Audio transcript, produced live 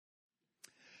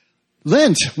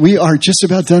Lent. We are just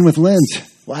about done with Lent.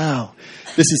 Wow.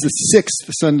 This is the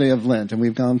sixth Sunday of Lent, and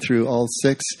we've gone through all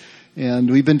six. And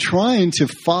we've been trying to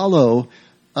follow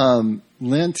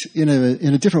Lent in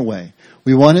a different way.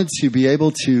 We wanted to be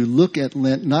able to look at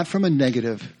Lent not from a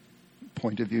negative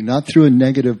point of view, not through a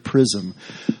negative prism,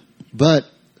 but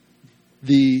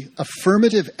the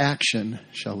affirmative action,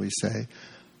 shall we say,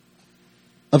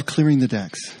 of clearing the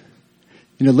decks.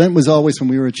 You know, Lent was always, when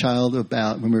we were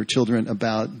children,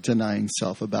 about denying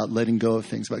self, about letting go of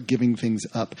things, about giving things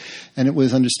up. And it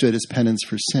was understood as penance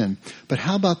for sin. But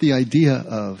how about the idea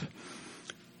of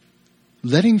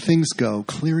letting things go,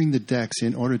 clearing the decks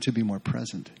in order to be more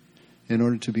present, in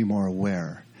order to be more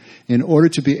aware, in order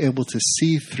to be able to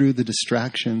see through the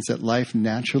distractions that life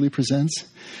naturally presents,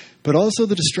 but also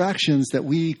the distractions that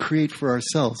we create for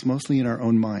ourselves, mostly in our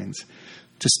own minds.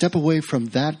 To step away from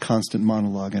that constant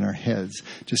monologue in our heads,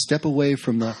 to step away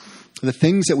from the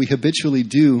things that we habitually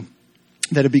do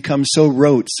that have become so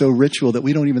rote, so ritual, that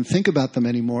we don't even think about them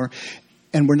anymore,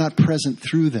 and we're not present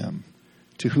through them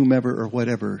to whomever or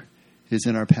whatever is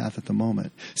in our path at the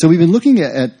moment. So we've been looking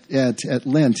at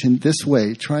Lent in this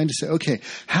way, trying to say, okay,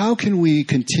 how can we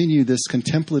continue this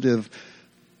contemplative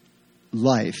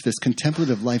life, this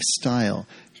contemplative lifestyle,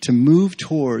 to move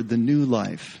toward the new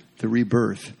life, the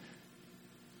rebirth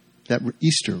that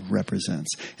Easter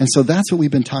represents. And so that's what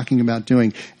we've been talking about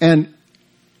doing. And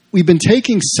we've been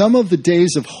taking some of the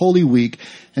days of Holy Week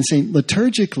and saying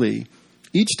liturgically,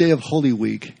 each day of Holy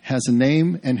Week has a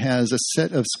name and has a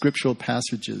set of scriptural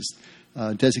passages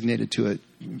designated to it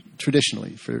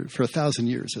traditionally for 1,000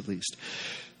 years at least.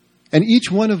 And each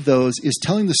one of those is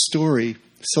telling the story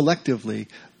selectively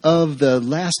of the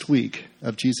last week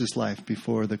of Jesus' life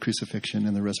before the crucifixion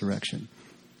and the resurrection.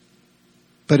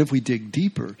 But if we dig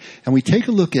deeper and we take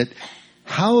a look at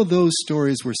how those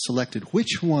stories were selected,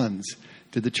 which ones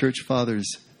did the church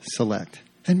fathers select?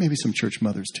 And maybe some church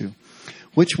mothers too.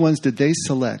 Which ones did they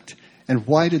select? And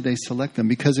why did they select them?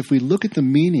 Because if we look at the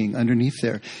meaning underneath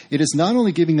there, it is not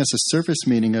only giving us a surface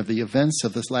meaning of the events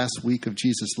of this last week of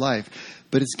Jesus' life,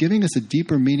 but it's giving us a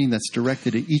deeper meaning that's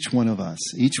directed at each one of us,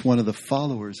 each one of the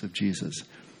followers of Jesus.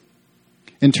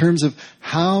 In terms of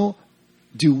how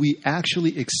do we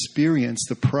actually experience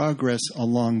the progress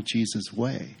along Jesus'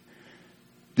 way?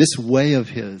 This way of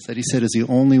his that he said is the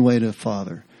only way to the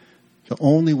Father, the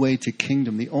only way to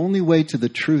kingdom, the only way to the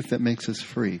truth that makes us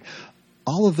free.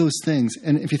 All of those things,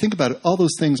 and if you think about it, all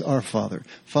those things are Father.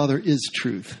 Father is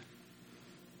truth.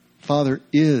 Father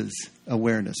is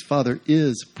awareness. Father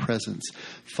is presence.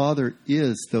 Father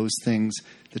is those things,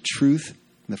 the truth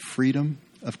and the freedom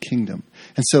of kingdom.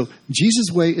 And so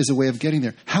Jesus' way is a way of getting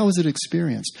there. How is it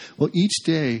experienced? Well, each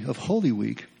day of Holy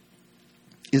Week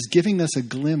is giving us a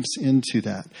glimpse into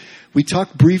that. We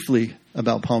talked briefly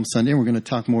about Palm Sunday, and we're going to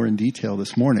talk more in detail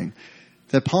this morning.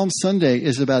 That Palm Sunday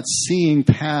is about seeing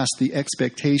past the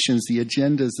expectations, the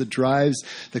agendas, the drives,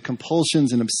 the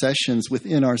compulsions and obsessions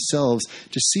within ourselves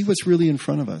to see what's really in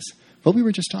front of us. What we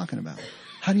were just talking about.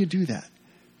 How do you do that?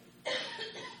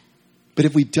 But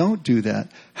if we don't do that,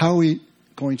 how are we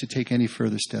going to take any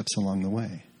further steps along the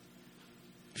way?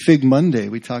 Fig Monday,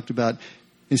 we talked about,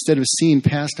 instead of seeing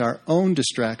past our own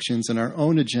distractions and our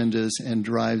own agendas and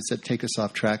drives that take us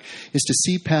off track, is to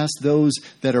see past those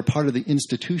that are part of the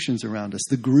institutions around us,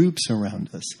 the groups around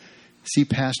us. See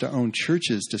past our own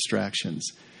church's distractions.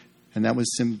 And that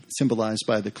was symbolized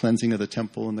by the cleansing of the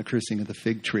temple and the cursing of the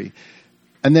fig tree.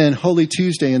 And then Holy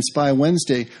Tuesday and Spy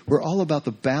Wednesday were all about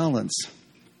the balance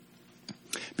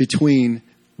between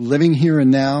living here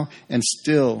and now and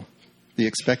still the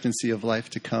expectancy of life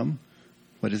to come,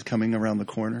 what is coming around the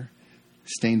corner,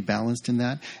 staying balanced in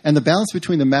that. And the balance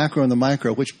between the macro and the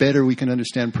micro, which better we can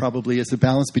understand probably is the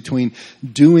balance between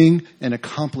doing and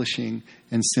accomplishing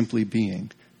and simply being,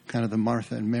 kind of the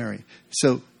Martha and Mary.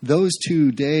 So those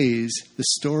 2 days, the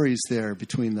stories there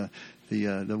between the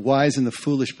wise and the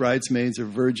foolish bridesmaids or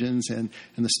virgins and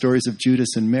the stories of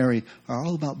Judas and Mary are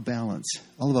all about balance,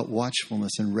 all about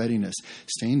watchfulness and readiness,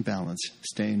 staying balanced,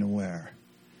 staying aware.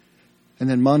 And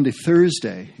then Maundy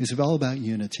Thursday is all about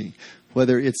unity,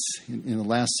 whether it's in the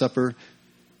Last Supper,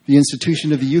 the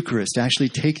institution of the Eucharist, actually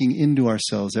taking into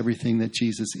ourselves everything that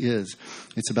Jesus is.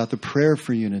 It's about the prayer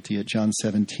for unity at John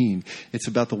 17. It's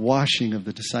about the washing of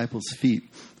the disciples' feet,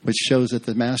 which shows that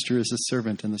the master is the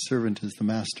servant and the servant is the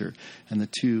master. And the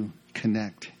two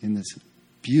connect in this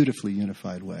beautifully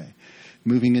unified way.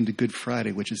 Moving into Good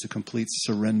Friday, which is a complete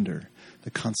surrender,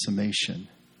 the consummation.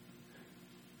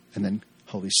 And then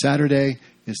Holy Saturday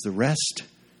is the rest.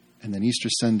 And then Easter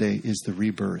Sunday is the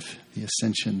rebirth, the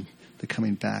ascension, the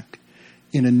coming back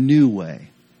in a new way,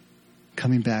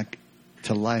 coming back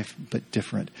to life, but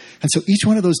different. And so each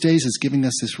one of those days is giving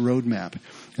us this roadmap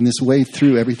and this way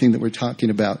through everything that we're talking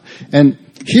about. And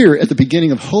here at the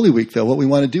beginning of Holy Week, though, what we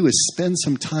want to do is spend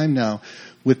some time now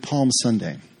with Palm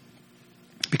Sunday.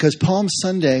 Because Palm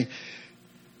Sunday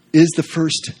is the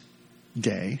first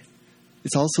day.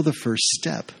 It's also the first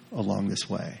step along this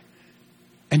way.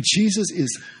 And Jesus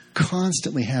is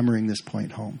constantly hammering this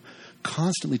point home,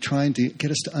 constantly trying to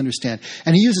get us to understand.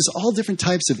 And he uses all different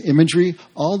types of imagery,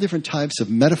 all different types of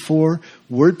metaphor,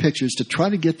 word pictures to try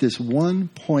to get this one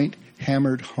point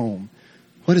hammered home.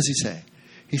 What does he say?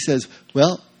 He says,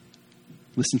 well,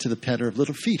 listen to the patter of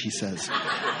little feet, he says.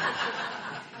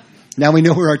 Now we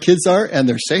know where our kids are, and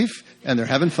they're safe, and they're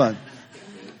having fun.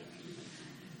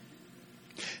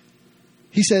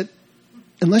 He said,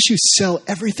 unless you sell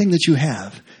everything that you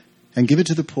have and give it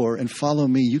to the poor and follow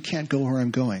me, you can't go where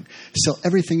I'm going. Sell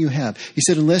everything you have. He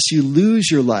said, unless you lose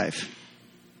your life,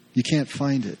 you can't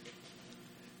find it.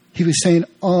 He was saying,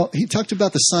 he talked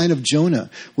about the sign of Jonah,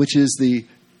 which is the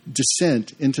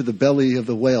descent into the belly of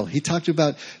the whale. He talked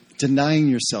about denying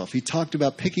yourself. He talked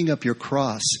about picking up your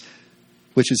cross,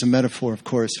 which is a metaphor, of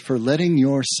course, for letting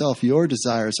yourself, your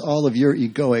desires, all of your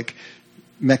egoic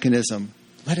mechanism,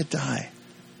 let it die.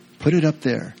 Put it up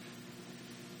there.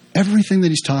 Everything that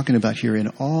he's talking about here in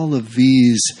all of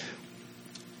these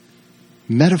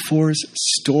metaphors,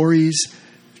 stories,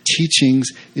 teachings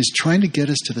is trying to get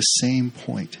us to the same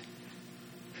point.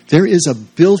 There is a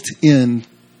built-in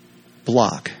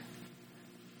block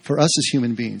for us as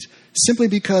human beings, simply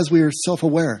because we are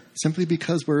self-aware, simply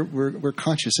because we're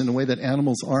conscious in a way that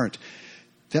animals aren't.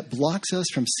 That blocks us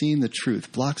from seeing the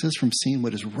truth, blocks us from seeing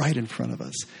what is right in front of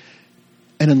us.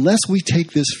 And unless we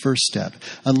take this first step,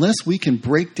 unless we can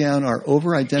break down our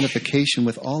over-identification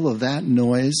with all of that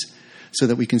noise so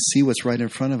that we can see what's right in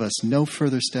front of us, no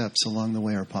further steps along the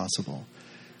way are possible.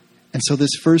 And so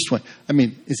this first one,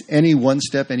 is any one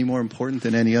step any more important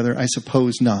than any other? I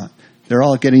suppose not. They're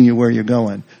all getting you where you're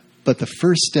going. But the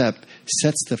first step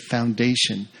sets the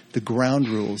foundation, the ground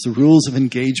rules, the rules of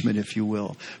engagement, if you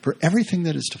will, for everything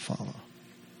that is to follow.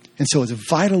 And so it's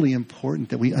vitally important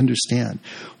that we understand,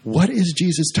 what is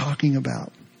Jesus talking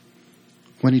about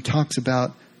when he talks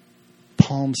about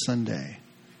Palm Sunday?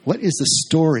 What is the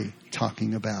story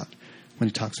talking about when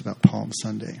he talks about Palm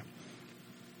Sunday?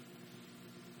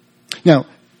 Now,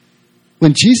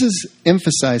 when Jesus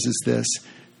emphasizes this,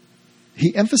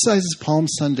 he emphasizes Palm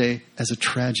Sunday as a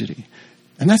tragedy.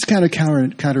 And that's kind of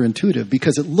counterintuitive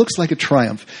because it looks like a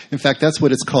triumph. In fact, that's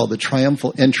what it's called, the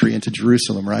triumphal entry into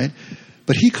Jerusalem, right?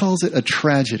 But he calls it a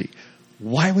tragedy.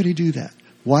 Why would he do that?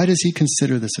 Why does he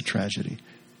consider this a tragedy?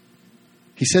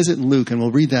 He says it in Luke, and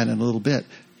we'll read that in a little bit.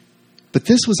 But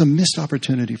this was a missed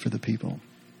opportunity for the people.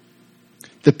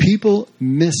 The people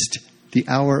missed the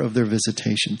hour of their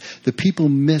visitation. The people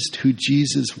missed who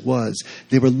Jesus was.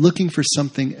 They were looking for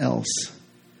something else.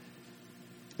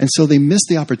 And so they missed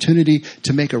the opportunity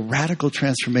to make a radical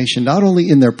transformation, not only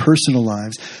in their personal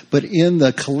lives, but in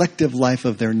the collective life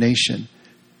of their nation.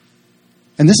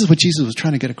 And this is what Jesus was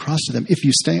trying to get across to them. If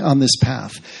you stay on this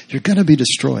path, you're going to be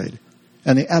destroyed.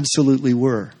 And they absolutely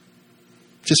were.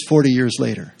 Just 40 years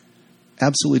later.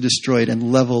 Absolutely destroyed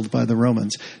and leveled by the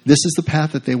Romans. This is the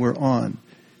path that they were on.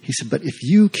 He said, but if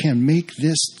you can make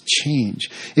this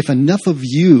change, if enough of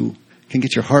you can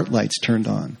get your heart lights turned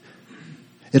on,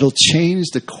 it'll change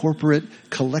the corporate,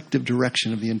 collective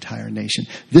direction of the entire nation.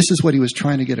 This is what he was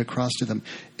trying to get across to them.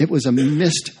 It was a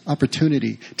missed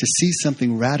opportunity to see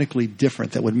something radically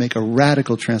different that would make a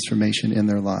radical transformation in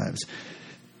their lives.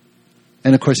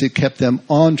 And of course, it kept them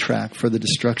on track for the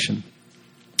destruction.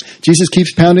 Jesus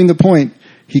keeps pounding the point.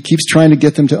 He keeps trying to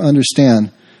get them to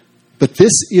understand. But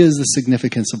this is the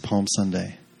significance of Palm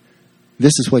Sunday.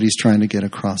 This is what he's trying to get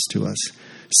across to us.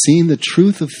 Seeing the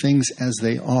truth of things as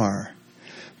they are,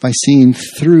 by seeing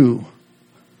through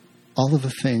all of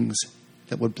the things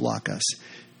that would block us,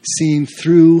 seeing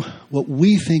through what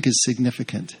we think is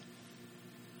significant,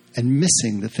 and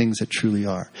missing the things that truly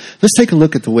are. Let's take a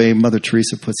look at the way Mother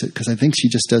Teresa puts it, because I think she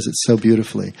just does it so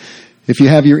beautifully. If you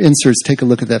have your inserts, take a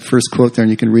look at that first quote there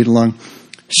and you can read along.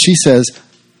 She says,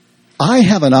 I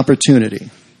have an opportunity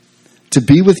to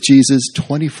be with Jesus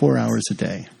 24 hours a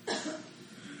day,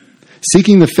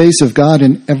 seeking the face of God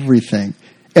in everything,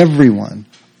 everyone,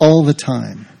 all the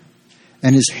time,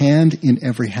 and his hand in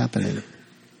every happening.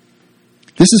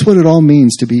 This is what it all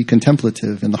means to be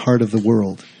contemplative in the heart of the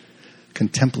world.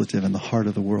 Contemplative in the heart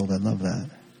of the world. I love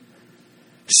that.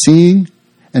 Seeing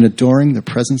and adoring the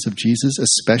presence of Jesus,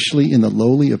 especially in the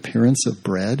lowly appearance of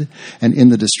bread and in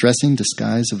the distressing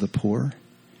disguise of the poor.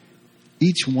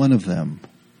 Each one of them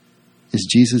is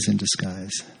Jesus in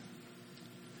disguise.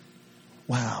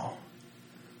 Wow.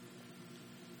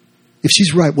 If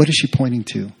she's right, what is she pointing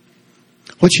to?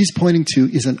 What she's pointing to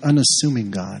is an unassuming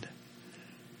God.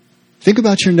 Think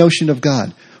about your notion of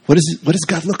God. What does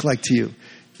God look like to you?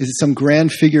 Is it some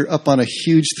grand figure up on a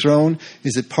huge throne?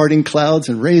 Is it parting clouds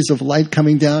and rays of light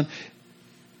coming down?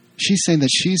 She's saying that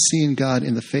she's seeing God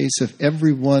in the face of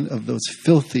every one of those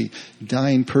filthy,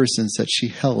 dying persons that she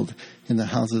held in the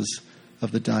houses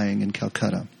of the dying in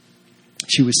Calcutta.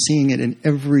 She was seeing it in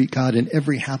every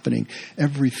happening,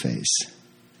 every face.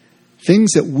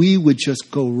 Things that we would just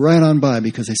go right on by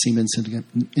because they seem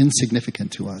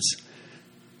insignificant to us.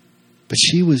 But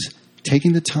she was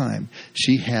taking the time.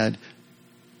 She had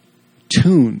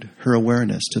tuned her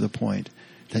awareness to the point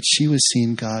that she was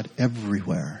seeing God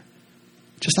everywhere.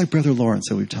 Just like Brother Lawrence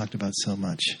that we've talked about so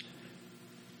much.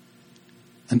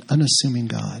 An unassuming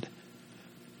God.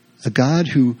 A God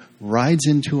who rides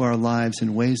into our lives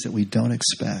in ways that we don't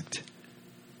expect.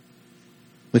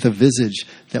 With a visage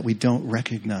that we don't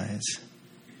recognize.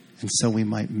 And so we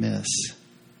might miss.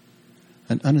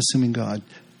 An unassuming God.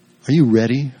 Are you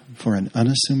ready for an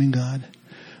unassuming God?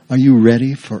 Are you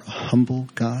ready for a humble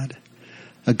God?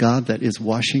 A God that is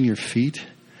washing your feet?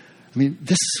 I mean,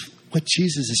 this is what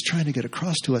Jesus is trying to get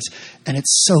across to us. And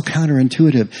it's so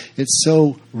counterintuitive. It's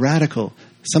so radical.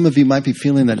 Some of you might be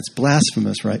feeling that it's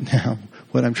blasphemous right now,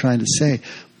 what I'm trying to say.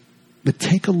 But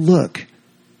take a look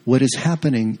what is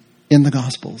happening in the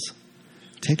Gospels.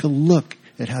 Take a look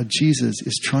at how Jesus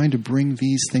is trying to bring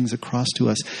these things across to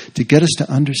us to get us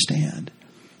to understand.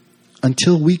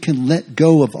 Until we can let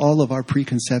go of all of our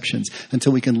preconceptions,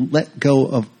 until we can let go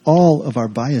of all of our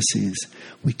biases,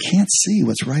 we can't see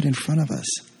what's right in front of us.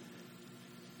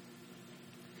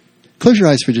 Close your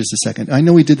eyes for just a second. I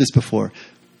know we did this before,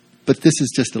 but this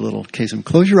is just a little case of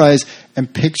close your eyes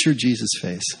and picture Jesus'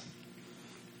 face.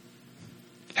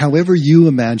 However you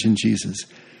imagine Jesus.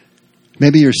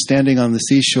 Maybe you're standing on the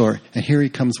seashore and here he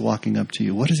comes walking up to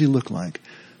you. What does he look like?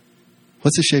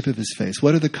 What's the shape of his face?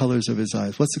 What are the colors of his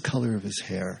eyes? What's the color of his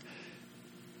hair?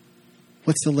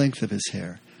 What's the length of his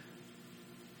hair?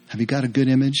 Have you got a good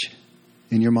image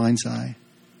in your mind's eye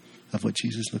of what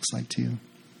Jesus looks like to you?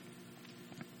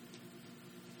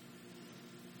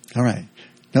 All right.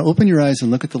 Now open your eyes and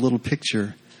look at the little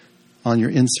picture on your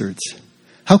inserts.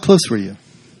 How close were you?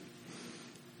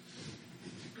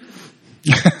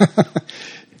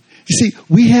 You see,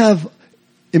 we have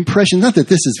impression, not that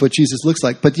this is what Jesus looks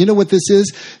like, but you know what this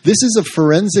is? This is a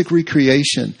forensic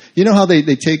recreation. You know how they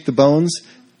take the bones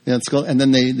and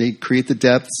then they create the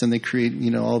depths and they create,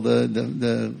 all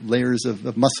the layers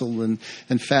of muscle and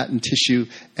fat and tissue,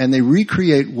 and they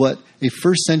recreate what a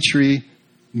first century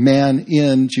man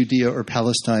in Judea or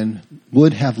Palestine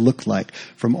would have looked like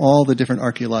from all the different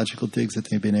archaeological digs that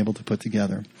they've been able to put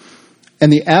together.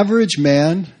 And the average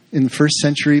man in first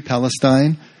century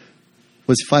Palestine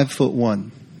was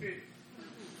 5'1".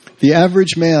 The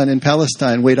average man in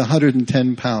Palestine weighed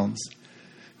 110 pounds.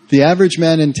 The average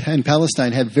man in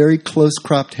Palestine had very close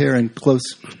cropped hair and close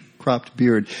cropped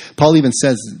beard. Paul even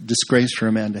says disgrace for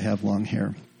a man to have long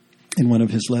hair in one of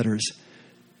his letters.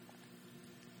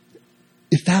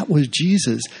 If that was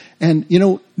Jesus, and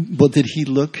did he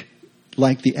look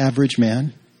like the average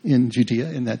man in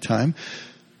Judea in that time?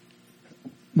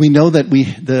 We know that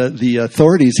the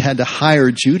authorities had to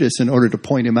hire Judas in order to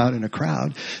point him out in a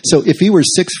crowd. So if he were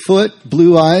 6 foot,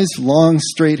 blue eyes, long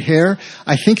straight hair,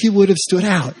 I think he would have stood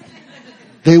out.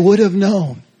 They would have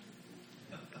known.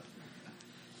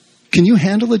 Can you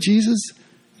handle a Jesus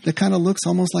that kind of looks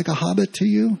almost like a hobbit to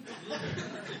you?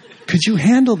 Could you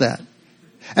handle that?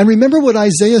 And remember what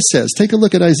Isaiah says. Take a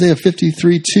look at Isaiah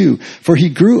 53:2. For he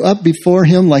grew up before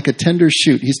him like a tender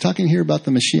shoot. He's talking here about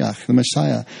the Mashiach, the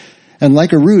Messiah. And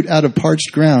like a root out of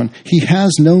parched ground, he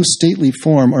has no stately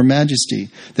form or majesty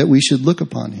that we should look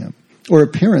upon him, or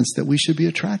appearance that we should be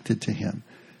attracted to him.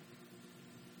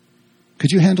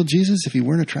 Could you handle Jesus if he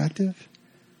weren't attractive?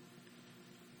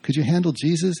 Could you handle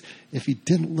Jesus if he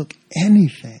didn't look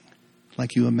anything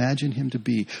like you imagine him to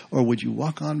be? Or would you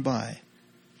walk on by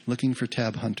looking for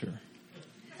Tab Hunter?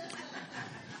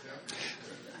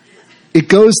 It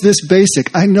goes this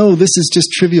basic. I know this is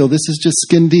just trivial. This is just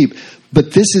skin deep.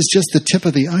 But this is just the tip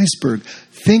of the iceberg.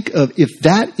 Think of if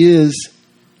that is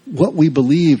what we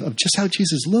believe of just how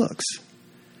Jesus looks.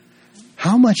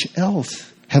 How much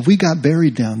else have we got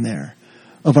buried down there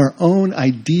of our own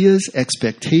ideas,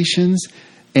 expectations,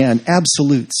 and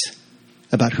absolutes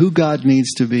about who God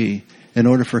needs to be in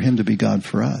order for him to be God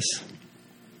for us?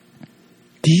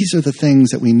 These are the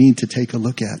things that we need to take a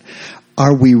look at.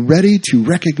 Are we ready to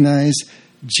recognize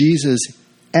Jesus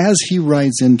as he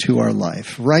rides into our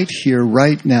life, right here,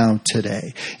 right now,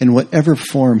 today, in whatever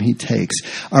form he takes?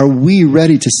 Are we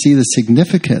ready to see the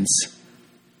significance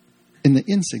in the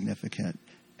insignificant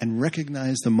and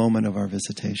recognize the moment of our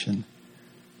visitation?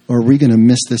 Or are we going to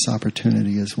miss this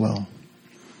opportunity as well?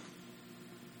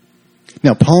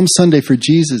 Now, Palm Sunday for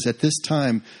Jesus at this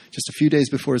time, just a few days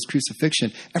before his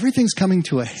crucifixion, everything's coming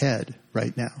to a head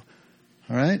right now.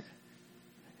 All right?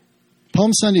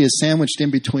 Palm Sunday is sandwiched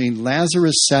in between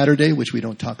Lazarus Saturday, which we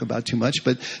don't talk about too much,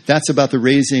 but that's about the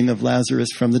raising of Lazarus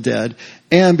from the dead,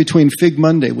 and between Fig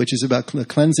Monday, which is about the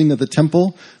cleansing of the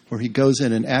temple, where he goes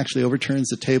in and actually overturns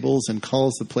the tables and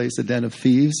calls the place a den of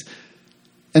thieves.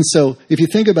 And so, if you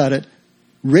think about it,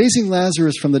 raising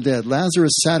Lazarus from the dead,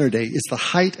 Lazarus Saturday, is the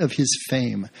height of his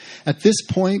fame. At this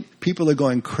point, people are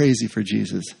going crazy for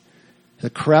Jesus. The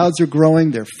crowds are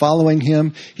growing. They're following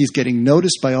him. He's getting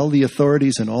noticed by all the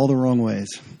authorities in all the wrong ways.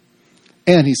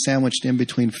 And he's sandwiched in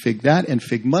between that and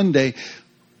Fig Monday,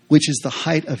 which is the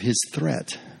height of his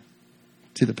threat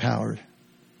to the powers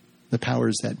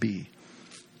that be.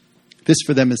 This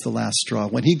for them is the last straw.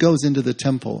 When he goes into the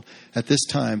temple at this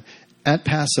time, at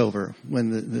Passover, when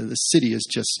the city is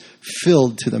just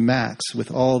filled to the max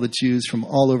with all the Jews from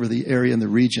all over the area and the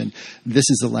region, this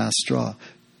is the last straw.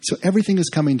 So everything is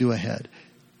coming to a head.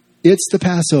 It's the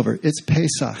Passover. It's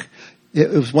Pesach.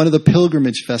 It was one of the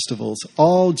pilgrimage festivals.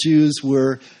 All Jews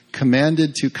were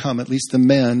commanded to come, at least the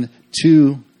men,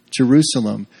 to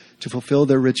Jerusalem to fulfill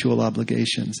their ritual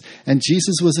obligations. And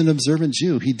Jesus was an observant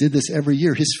Jew. He did this every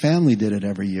year. His family did it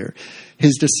every year.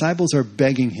 His disciples are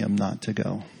begging him not to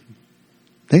go.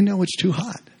 They know it's too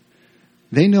hot.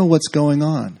 They know what's going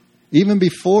on. Even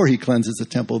before he cleanses the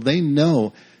temple, they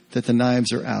know that the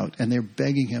knives are out, and they're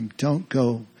begging him, don't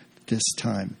go this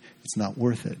time. It's not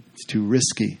worth it. It's too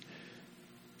risky.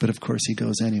 But of course he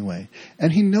goes anyway.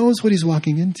 And he knows what he's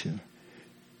walking into.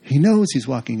 He knows he's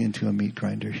walking into a meat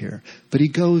grinder here. But he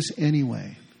goes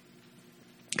anyway.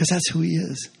 Because that's who he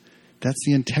is. That's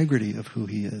the integrity of who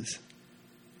he is.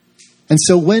 And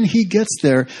so when he gets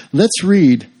there, let's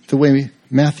read the way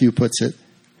Matthew puts it.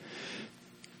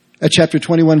 At chapter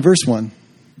 21, verse 1.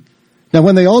 Now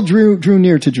when they all drew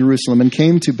near to Jerusalem and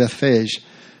came to Bethphage,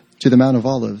 to the Mount of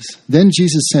Olives, then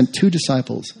Jesus sent 2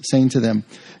 disciples, saying to them,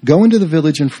 go into the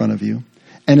village in front of you,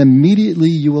 and immediately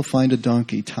you will find a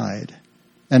donkey tied,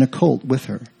 and a colt with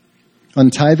her.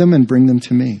 Untie them and bring them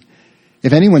to me.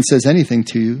 If anyone says anything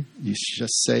to you, you should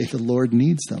just say, the Lord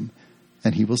needs them,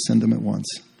 and he will send them at once.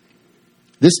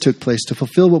 This took place to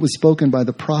fulfill what was spoken by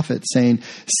the prophet, saying,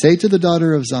 say to the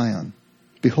daughter of Zion,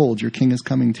 behold, your king is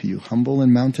coming to you, humble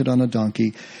and mounted on a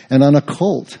donkey, and on a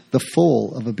colt, the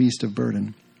foal of a beast of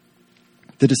burden.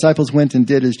 The disciples went and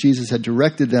did as Jesus had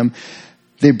directed them.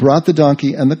 They brought the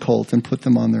donkey and the colt and put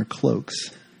them on their cloaks,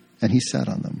 and he sat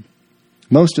on them.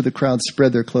 Most of the crowd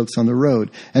spread their cloaks on the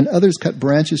road, and others cut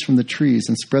branches from the trees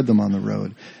and spread them on the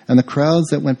road. And the crowds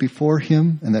that went before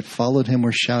him and that followed him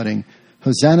were shouting,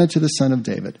 Hosanna to the Son of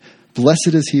David.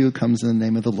 Blessed is he who comes in the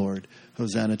name of the Lord.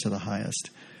 Hosanna to the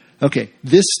highest. Okay,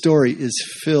 this story is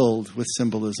filled with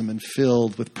symbolism and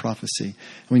filled with prophecy.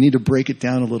 And we need to break it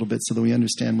down a little bit so that we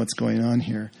understand what's going on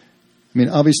here. I mean,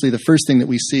 obviously, the first thing that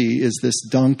we see is this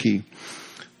donkey.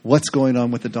 What's going on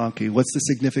with the donkey? What's the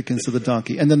significance of the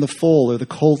donkey? And then the foal or the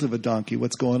colt of a donkey.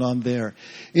 What's going on there?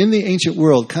 In the ancient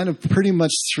world, kind of pretty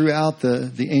much throughout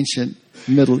the ancient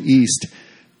Middle East,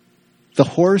 the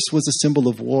horse was a symbol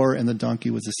of war and the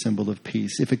donkey was a symbol of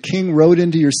peace. If a king rode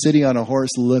into your city on a horse,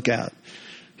 look out.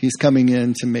 He's coming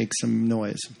in to make some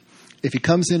noise. If he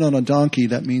comes in on a donkey,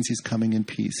 that means he's coming in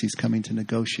peace. He's coming to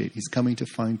negotiate. He's coming to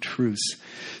find truce.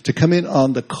 To come in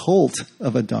on the colt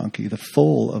of a donkey, the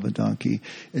foal of a donkey,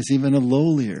 is even a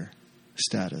lowlier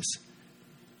status.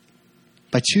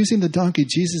 By choosing the donkey,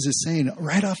 Jesus is saying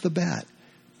right off the bat,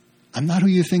 I'm not who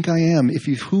you think I am.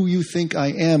 Who you think I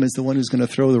am is the one who's going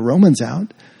to throw the Romans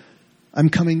out, I'm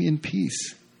coming in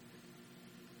peace.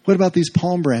 What about these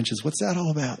palm branches? What's that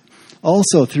all about?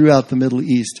 Also, throughout the Middle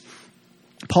East,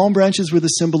 palm branches were the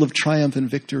symbol of triumph and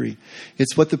victory.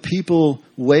 It's what the people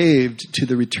waved to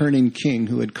the returning king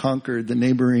who had conquered the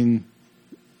neighboring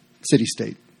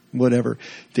city-state, whatever.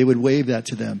 They would wave that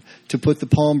to them, to put the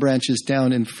palm branches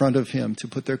down in front of him, to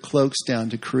put their cloaks down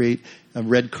to create a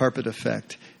red carpet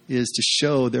effect, is to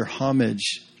show their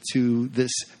homage to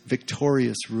this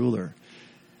victorious ruler.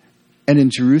 And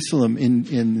in Jerusalem,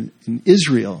 in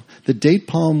Israel, the date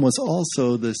palm was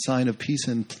also the sign of peace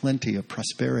and plenty, of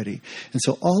prosperity. And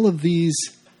so all of these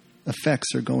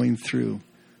effects are going through.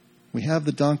 We have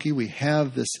the donkey. We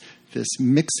have this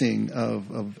mixing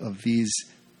of these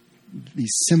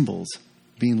symbols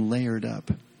being layered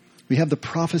up. We have the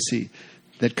prophecy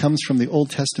that comes from the Old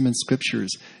Testament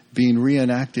scriptures being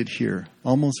reenacted here,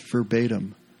 almost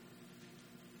verbatim.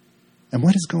 And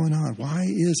what is going on? Why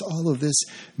is all of this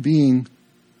being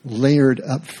layered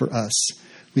up for us.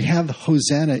 We have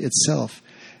Hosanna itself.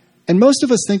 And most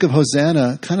of us think of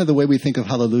Hosanna kind of the way we think of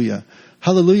hallelujah.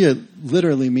 Hallelujah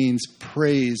literally means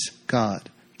praise God,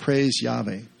 praise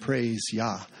Yahweh, praise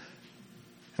Yah.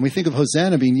 And we think of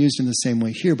Hosanna being used in the same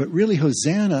way here, but really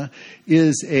Hosanna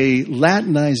is a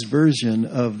Latinized version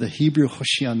of the Hebrew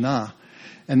Hoshiana.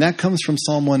 And that comes from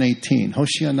Psalm 118,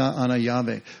 Hoshiana ana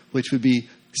Yahweh, which would be,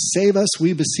 save us,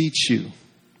 we beseech you,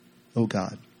 O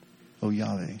God, O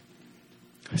Yahweh.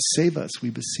 Save us, we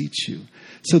beseech you.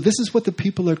 So this is what the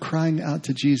people are crying out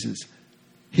to Jesus.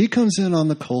 He comes in on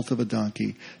the colt of a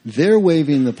donkey. They're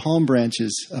waving the palm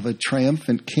branches of a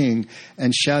triumphant king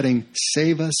and shouting,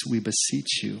 save us, we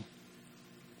beseech you.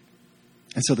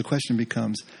 And so the question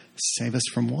becomes, save us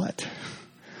from what?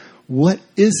 What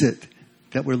is it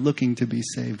that we're looking to be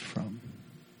saved from?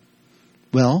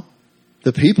 Well,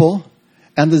 the people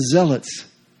and the zealots,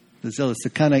 the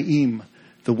Kanaim,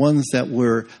 the ones that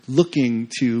were looking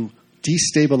to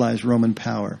destabilize Roman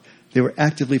power. They were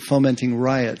actively fomenting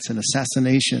riots and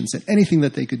assassinations and anything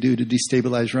that they could do to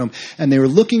destabilize Rome. And they were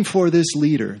looking for this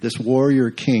leader, this warrior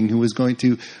king who was going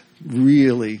to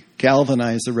really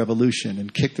galvanize the revolution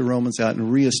and kick the Romans out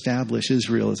and reestablish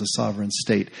Israel as a sovereign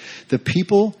state. The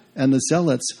people and the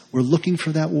zealots were looking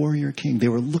for that warrior king. They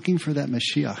were looking for that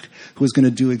Mashiach who was going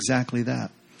to do exactly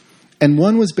that. And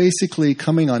one was basically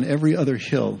coming on every other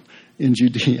hill in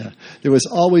Judea. There was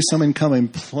always someone coming,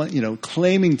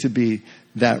 claiming to be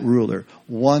that ruler,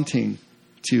 wanting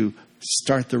to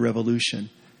start the revolution.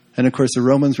 And of course, the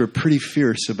Romans were pretty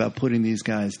fierce about putting these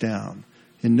guys down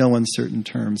in no uncertain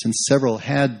terms. And several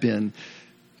had been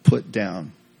put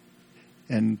down.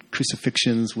 And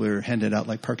crucifixions were handed out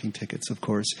like parking tickets, of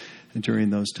course, during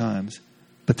those times.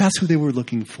 But that's who they were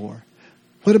looking for.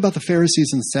 What about the Pharisees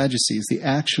and Sadducees, the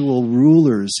actual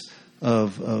rulers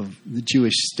of the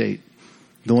Jewish state,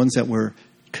 the ones that were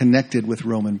connected with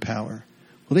Roman power?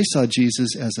 Well, they saw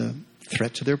Jesus as a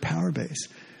threat to their power base.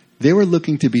 They were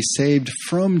looking to be saved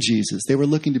from Jesus. They were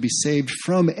looking to be saved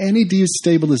from any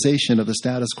destabilization of the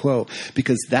status quo,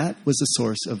 because that was the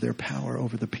source of their power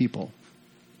over the people.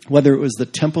 Whether it was the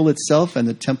temple itself and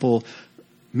the temple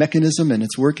mechanism and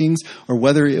its workings, or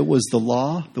whether it was the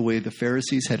law, the way the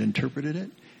Pharisees had interpreted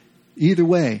it. Either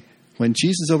way, when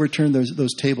Jesus overturned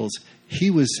those tables, he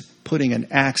was putting an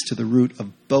axe to the root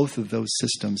of both of those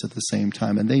systems at the same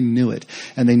time. And they knew it.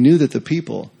 And they knew that the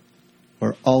people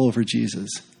were all over Jesus.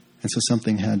 And so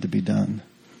something had to be done.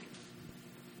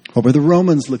 What were the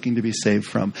Romans looking to be saved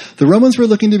from? The Romans were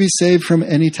looking to be saved from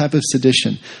any type of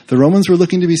sedition. The Romans were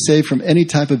looking to be saved from any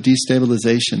type of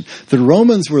destabilization. The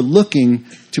Romans were looking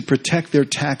to protect their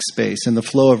tax base and the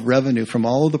flow of revenue from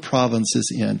all of the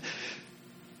provinces in.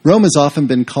 Rome has often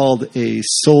been called a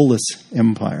soulless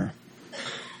empire.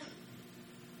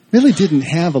 Really didn't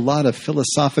have a lot of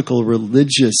philosophical,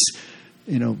 religious,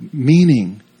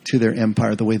 meaning to their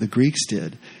empire the way the Greeks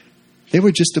did. They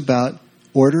were just about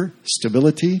order,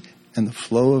 stability, and the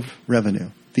flow of revenue.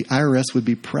 The IRS would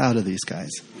be proud of these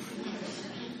guys.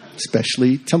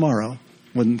 Especially tomorrow,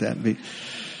 wouldn't that be?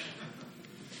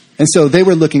 And so they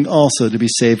were looking also to be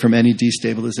saved from any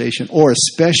destabilization, or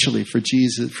especially from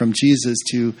Jesus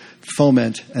to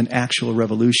foment an actual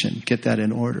revolution, get that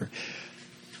in order.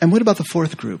 And what about the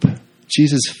fourth group?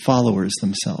 Jesus' followers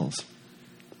themselves.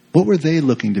 What were they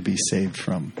looking to be saved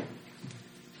from?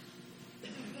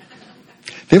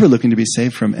 They were looking to be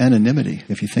saved from anonymity,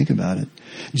 if you think about it.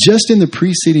 Just in the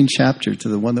preceding chapter to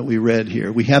the one that we read here,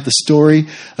 we have the story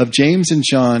of James and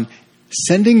John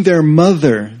sending their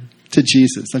mother to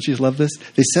Jesus. Don't you love this?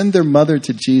 They send their mother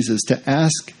to Jesus to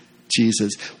ask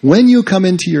Jesus, when you come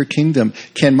into your kingdom,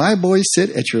 can my boy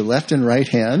sit at your left and right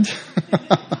hand?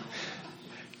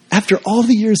 After all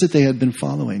the years that they had been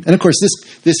following. And of course,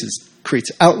 this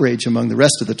creates outrage among the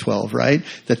rest of the 12, right?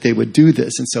 That they would do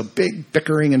this. And so big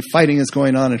bickering and fighting is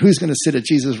going on. And who's going to sit at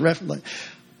Jesus' left?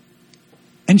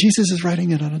 And Jesus is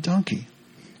riding it on a donkey.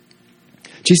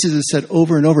 Jesus has said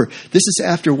over and over, this is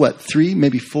after 3,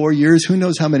 maybe 4 years, who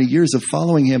knows how many years of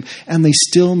following him, and they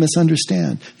still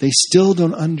misunderstand. They still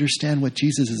don't understand what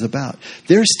Jesus is about.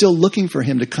 They're still looking for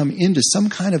him to come into some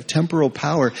kind of temporal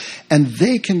power, and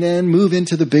they can then move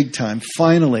into the big time,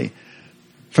 finally,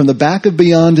 from the back of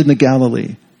beyond in the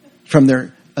Galilee, from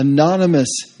their anonymous,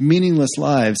 meaningless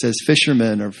lives as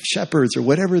fishermen or shepherds or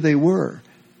whatever they were,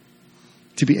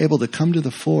 to be able to come to the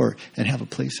fore and have a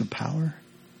place of power.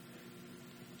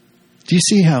 Do you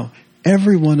see how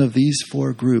every one of these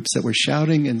 4 groups that were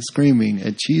shouting and screaming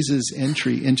at Jesus'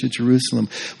 entry into Jerusalem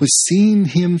was seeing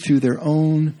him through their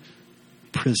own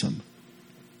prism,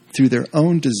 through their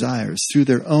own desires, through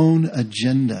their own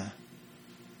agenda?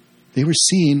 They were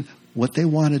seeing what they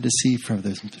wanted to see for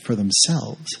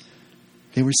themselves.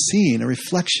 They were seeing a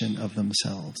reflection of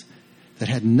themselves that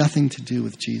had nothing to do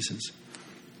with Jesus.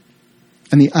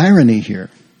 And the irony here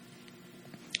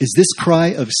is this cry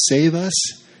of save us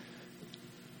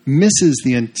misses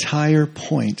the entire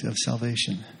point of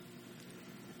salvation.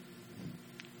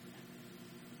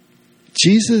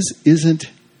 Jesus isn't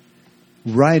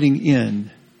riding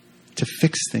in to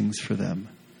fix things for them.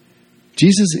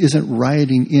 Jesus isn't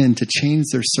riding in to change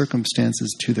their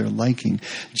circumstances to their liking.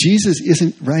 Jesus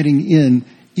isn't riding in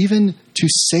even to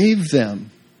save them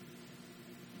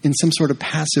in some sort of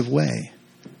passive way.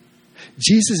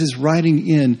 Jesus is riding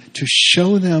in to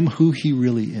show them who he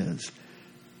really is,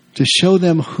 to show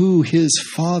them who his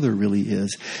Father really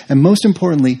is, and most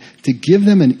importantly, to give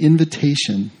them an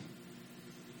invitation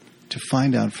to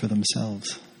find out for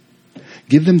themselves.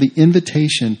 Give them the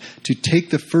invitation to take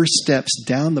the first steps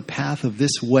down the path of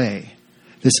this way,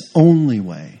 this only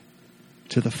way,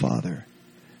 to the Father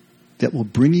that will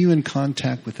bring you in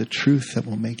contact with the truth that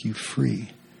will make you free.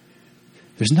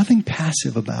 There's nothing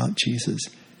passive about Jesus,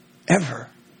 ever.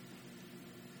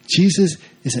 Jesus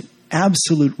is an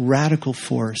absolute radical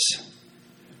force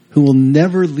who will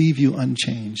never leave you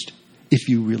unchanged if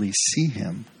you really see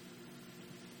him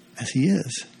as he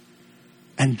is.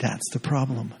 And that's the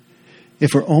problem.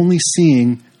 If we're only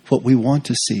seeing what we want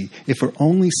to see, if we're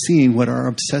only seeing what our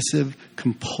obsessive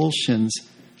compulsions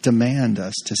demand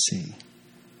us to see,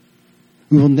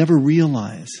 we will never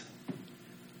realize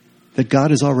that God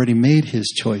has already made his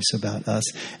choice about us,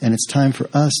 and it's time for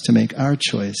us to make our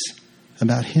choice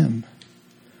about him.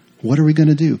 What are we going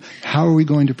to do? How are we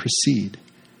going to proceed?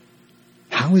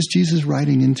 How is Jesus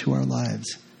riding into our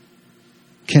lives?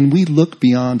 Can we look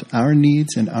beyond our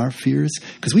needs and our fears?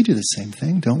 Because we do the same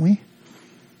thing, don't we?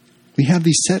 We have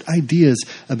these set ideas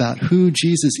about who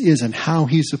Jesus is and how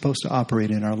he's supposed to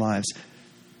operate in our lives.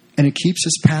 And it keeps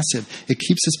us passive. It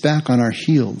keeps us back on our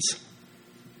heels.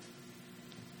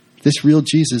 This real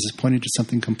Jesus is pointing to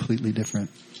something completely different.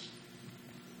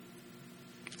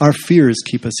 Our fears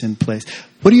keep us in place.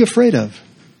 What are you afraid of?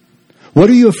 What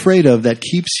are you afraid of that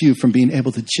keeps you from being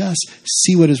able to just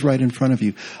see what is right in front of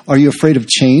you? Are you afraid of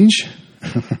change?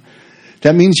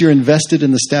 That means you're invested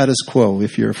in the status quo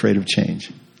if you're afraid of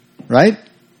change. Right?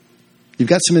 You've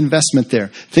got some investment there.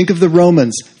 Think of the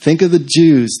Romans. Think of the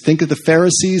Jews. Think of the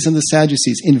Pharisees and the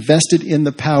Sadducees. Invested in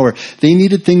the power. They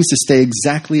needed things to stay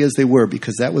exactly as they were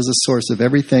because that was the source of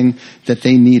everything that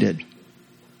they needed.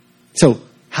 So,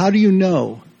 how do you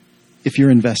know if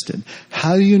you're invested?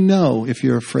 How do you know if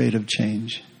you're afraid of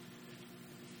change?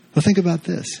 Well, think about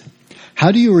this.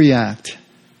 How do you react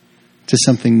to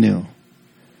something new?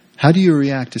 How do you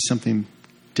react to something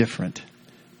different?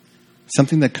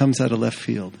 Something that comes out of left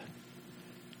field.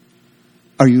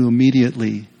 Are you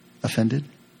immediately offended?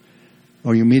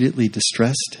 Are you immediately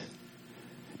distressed?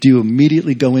 Do you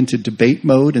immediately go into debate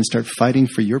mode and start fighting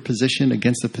for your position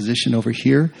against the position over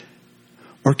here?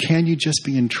 Or can you just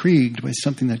be intrigued by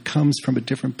something that comes from a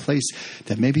different place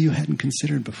that maybe you hadn't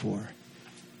considered before?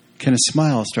 Can a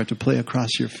smile start to play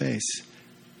across your face?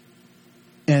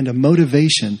 And a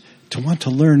motivation to want to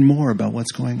learn more about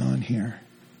what's going on here.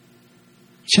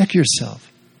 Check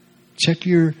yourself. Check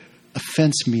your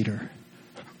offense meter.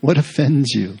 What offends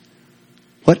you?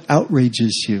 What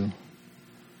outrages you?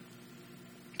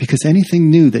 Because anything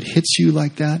new that hits you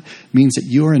like that means that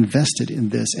you're invested in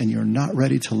this and you're not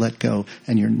ready to let go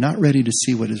and you're not ready to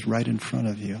see what is right in front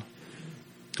of you.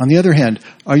 On the other hand,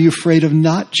 are you afraid of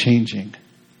not changing?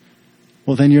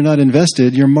 Well, then you're not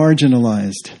invested, you're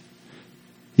marginalized.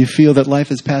 You feel that life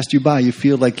has passed you by. You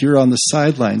feel like you're on the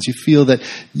sidelines. You feel that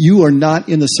you are not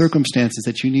in the circumstances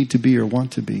that you need to be or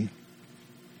want to be.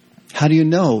 How do you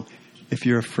know if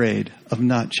you're afraid of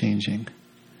not changing?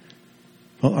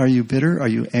 Well, are you bitter? Are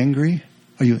you angry?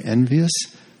 Are you envious?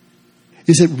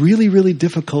 Is it really, really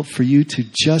difficult for you to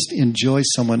just enjoy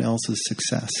someone else's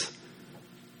success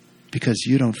because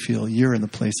you don't feel you're in the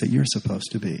place that you're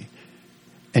supposed to be?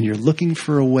 And you're looking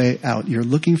for a way out. You're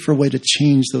looking for a way to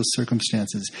change those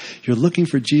circumstances. You're looking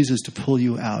for Jesus to pull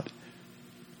you out.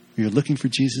 You're looking for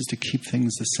Jesus to keep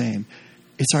things the same.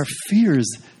 It's our fears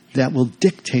that will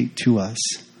dictate to us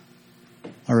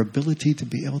our ability to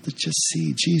be able to just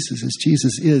see Jesus as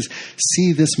Jesus is.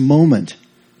 See this moment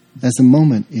as the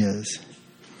moment is.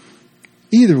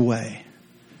 Either way,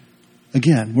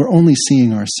 again, we're only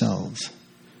seeing ourselves.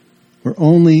 We're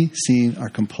only seeing our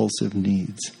compulsive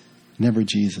needs. Never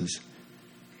Jesus.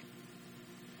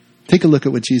 Take a look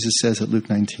at what Jesus says at Luke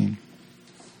 19.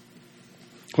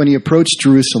 When he approached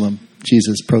Jerusalem,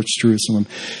 Jesus approached Jerusalem,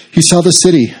 he saw the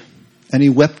city and he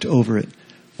wept over it.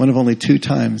 One of only 2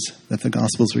 times that the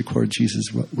Gospels record Jesus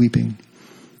weeping.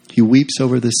 He weeps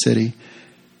over the city.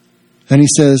 And he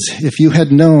says, if you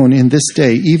had known in this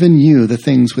day, even you, the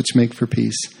things which make for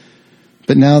peace,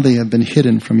 but now they have been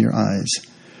hidden from your eyes.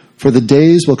 For the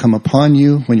days will come upon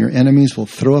you when your enemies will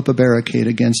throw up a barricade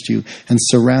against you and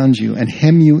surround you and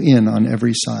hem you in on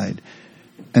every side.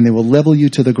 And they will level you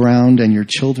to the ground and your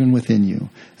children within you.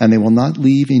 And they will not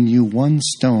leave in you one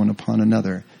stone upon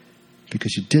another,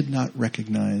 because you did not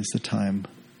recognize the time,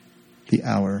 the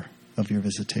hour of your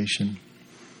visitation.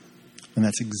 And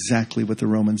that's exactly what the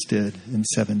Romans did in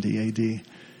 70 A.D.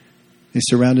 They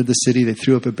surrounded the city. They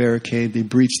threw up a barricade. They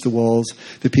breached the walls.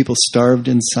 The people starved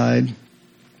inside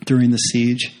during the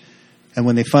siege. And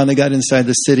when they finally got inside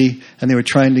the city and they were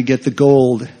trying to get the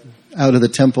gold out of the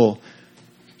temple,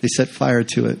 they set fire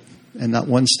to it. And not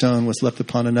one stone was left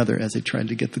upon another as they tried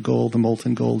to get the gold, the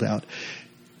molten gold out.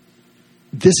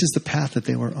 This is the path that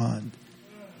they were on.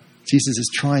 Jesus is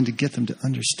trying to get them to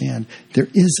understand there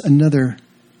is another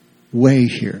way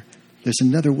here. There's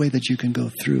another way that you can go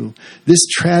through. This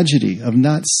tragedy of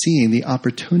not seeing the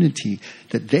opportunity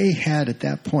that they had at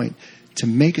that point to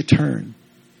make a turn,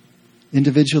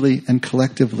 individually and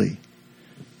collectively,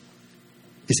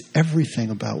 is everything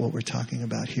about what we're talking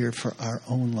about here for our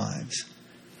own lives.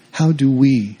 How do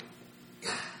we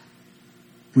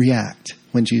react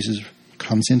when Jesus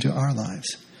comes into our lives?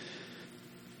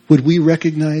 Would we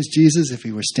recognize Jesus if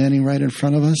he were standing right in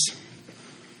front of us?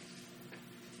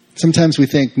 Sometimes we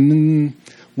think,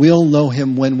 we'll know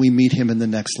him when we meet him in the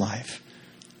next life.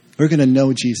 We're going to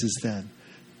know Jesus then.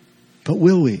 But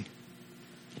will we?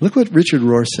 Look what Richard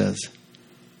Rohr says.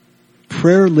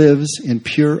 Prayer lives in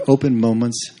pure, open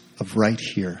moments of right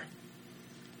here,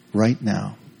 right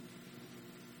now.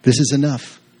 This is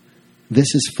enough.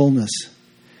 This is fullness.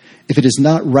 If it is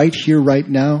not right here, right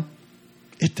now,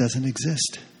 it doesn't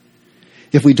exist.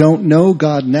 If we don't know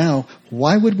God now,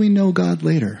 why would we know God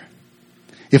later?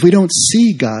 If we don't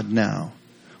see God now,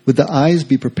 would the eyes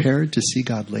be prepared to see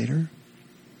God later?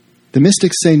 The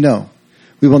mystics say no.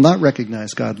 We will not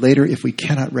recognize God later if we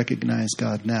cannot recognize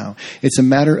God now. It's a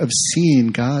matter of seeing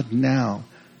God now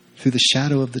through the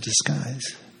shadow of the disguise.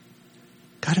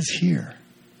 God is here.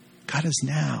 God is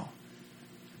now.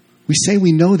 We say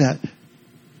we know that,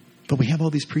 but we have all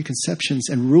these preconceptions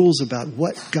and rules about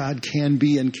what God can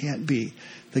be and can't be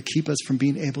that keep us from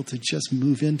being able to just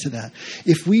move into that.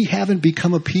 If we haven't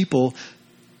become a people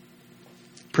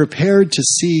prepared to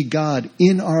see God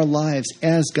in our lives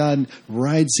as God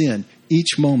rides in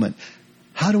each moment,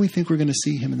 how do we think we're going to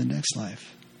see him in the next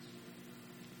life?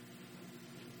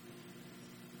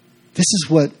 This is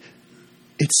what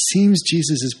it seems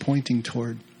Jesus is pointing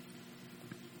toward.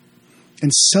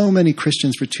 And so many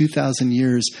Christians for 2,000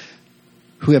 years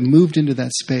who have moved into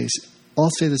that space all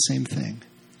say the same thing.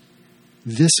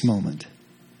 This moment,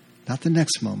 not the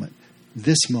next moment,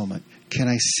 this moment, can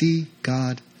I see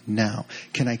God now?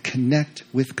 Can I connect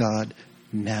with God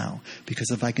now?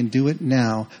 Because if I can do it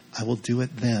now, I will do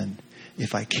it then.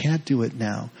 If I can't do it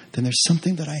now, then there's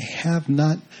something that I have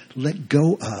not let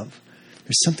go of.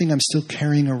 There's something I'm still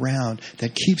carrying around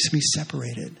that keeps me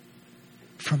separated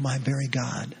from my very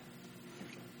God.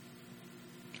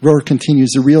 Rohr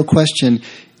continues, the real question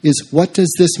is, what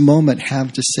does this moment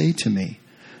have to say to me?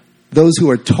 Those who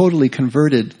are totally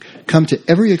converted come to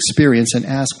every experience and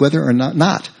ask whether or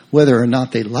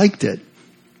not they liked it.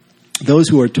 Those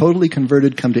who are totally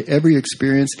converted come to every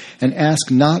experience and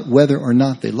ask not whether or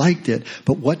not they liked it,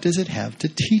 but what does it have to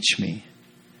teach me?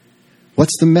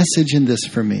 What's the message in this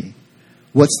for me?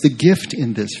 What's the gift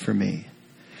in this for me?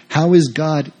 How is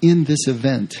God in this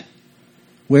event?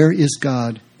 Where is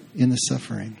God in the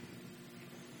suffering?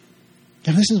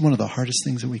 And this is one of the hardest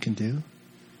things that we can do.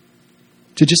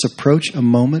 To just approach a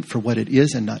moment for what it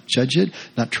is and not judge it,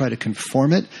 not try to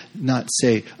conform it, not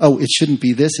say, oh, it shouldn't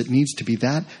be this, it needs to be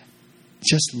that.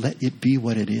 Just let it be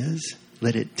what it is.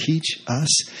 Let it teach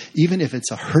us. Even if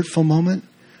it's a hurtful moment,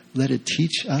 let it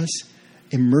teach us.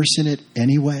 Immerse in it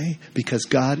anyway, because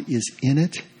God is in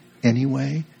it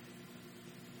anyway,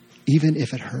 even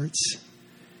if it hurts.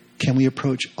 Can we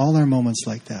approach all our moments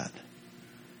like that?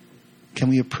 Can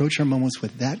we approach our moments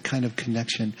with that kind of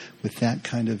connection, with that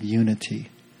kind of unity?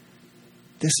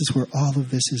 This is where all of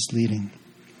this is leading.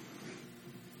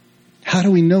 How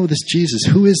do we know this Jesus?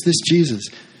 Who is this Jesus?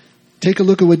 Take a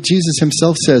look at what Jesus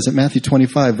himself says at Matthew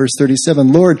 25, verse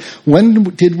 37. Lord, when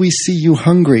did we see you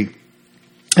hungry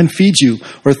and feed you,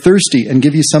 or thirsty and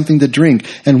give you something to drink?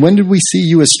 And when did we see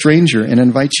you a stranger and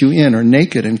invite you in, or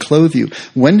naked and clothe you?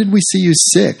 When did we see you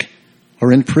sick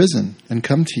or in prison and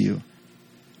come to you?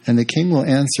 And the king will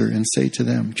answer and say to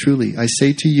them, truly, I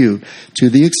say to you, to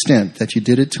the extent that you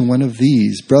did it to one of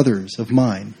these brothers of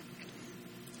mine,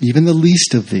 even the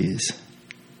least of these,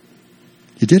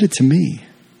 You did it to me.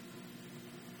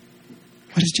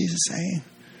 What is Jesus saying?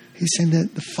 He's saying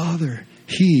that the Father,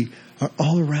 He are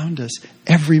all around us,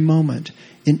 every moment,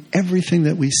 in everything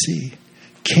that we see.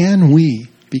 Can we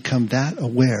become that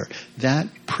aware, that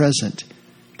present,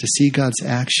 to see God's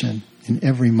action in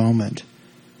every moment?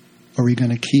 Or are we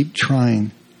going to keep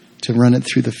trying to run it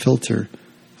through the filter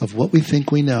of what we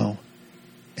think we know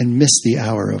and miss the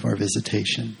hour of our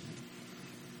visitation?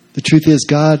 The truth is,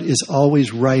 God is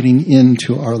always writing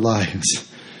into our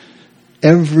lives.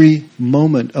 Every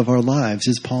moment of our lives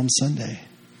is Palm Sunday.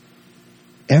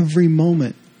 Every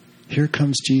moment, here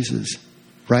comes Jesus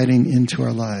writing into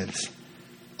our lives.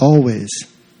 Always.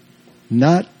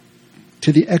 Not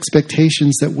to the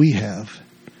expectations that we have,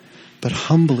 but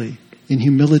humbly, in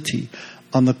humility,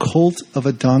 on the colt of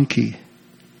a donkey,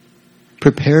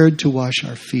 prepared to wash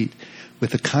our feet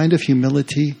with a kind of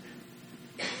humility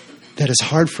that is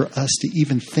hard for us to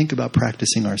even think about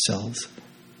practicing ourselves.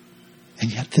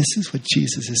 And yet this is what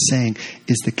Jesus is saying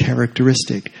is the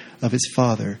characteristic of his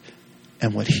Father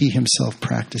and what he himself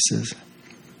practices.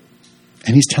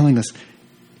 And he's telling us,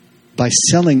 by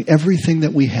selling everything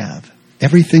that we have,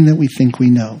 everything that we think we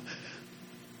know,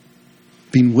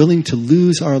 being willing to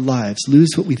lose our lives, lose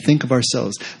what we think of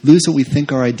ourselves, lose what we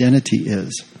think our identity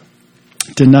is,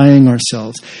 denying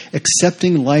ourselves,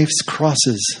 accepting life's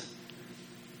crosses,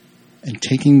 and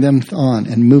taking them on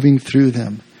and moving through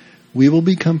them, we will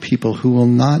become people who will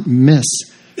not miss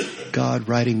God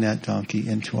riding that donkey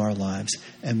into our lives.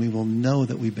 And we will know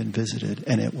that we've been visited,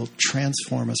 and it will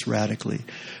transform us radically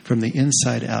from the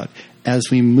inside out as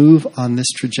we move on this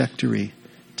trajectory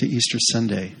to Easter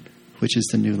Sunday, which is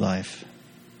the new life.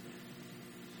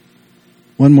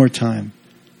 One more time.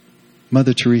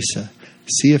 Mother Teresa,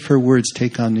 see if her words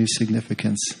take on new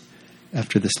significance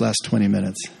after this last 20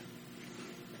 minutes.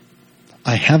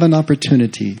 I have an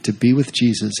opportunity to be with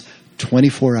Jesus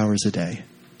 24 hours a day,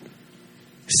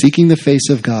 seeking the face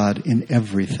of God in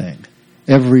everything,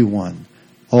 everyone,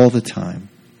 all the time,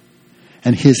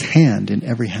 and his hand in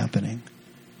every happening.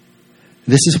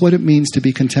 This is what it means to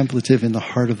be contemplative in the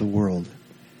heart of the world,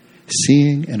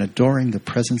 seeing and adoring the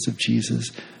presence of Jesus,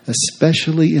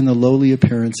 especially in the lowly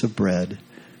appearance of bread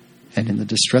and in the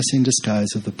distressing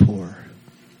disguise of the poor.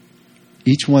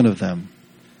 Each one of them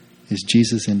is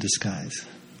Jesus in disguise.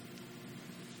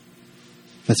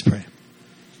 Let's pray.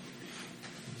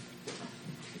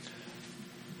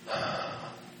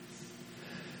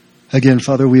 Again,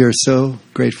 Father, we are so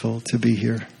grateful to be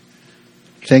here.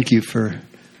 Thank you for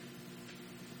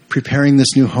preparing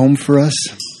this new home for us.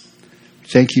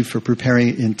 Thank you for preparing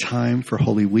it in time for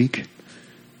Holy Week.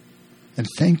 And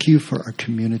thank you for our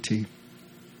community.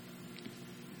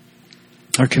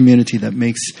 Our community that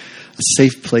makes a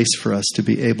safe place for us to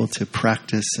be able to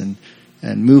practice and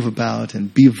move about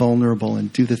and be vulnerable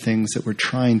and do the things that we're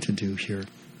trying to do here.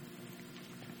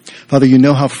 Father, you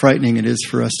know how frightening it is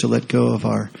for us to let go of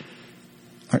our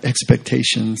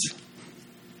expectations,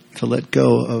 to let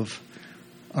go of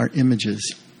our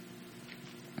images.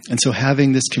 And so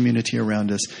having this community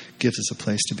around us gives us a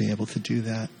place to be able to do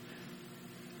that.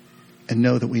 And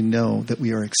know that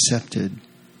we are accepted,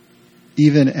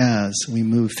 even as we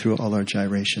move through all our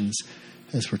gyrations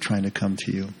as we're trying to come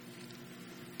to you.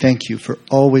 Thank you for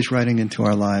always writing into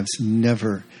our lives,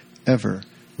 never, ever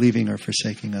leaving or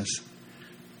forsaking us.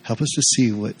 Help us to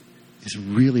see what is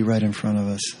really right in front of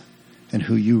us and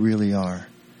who you really are,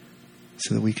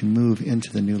 so that we can move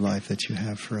into the new life that you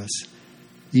have for us,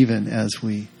 even as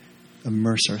we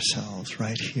immerse ourselves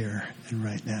right here and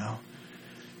right now.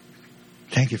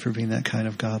 Thank you for being that kind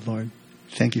of God, Lord.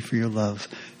 Thank you for your love.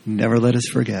 Never let us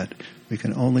forget. We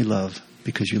can only love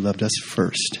because you loved us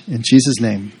first. In Jesus'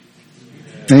 name,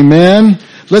 amen.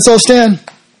 Let's all stand.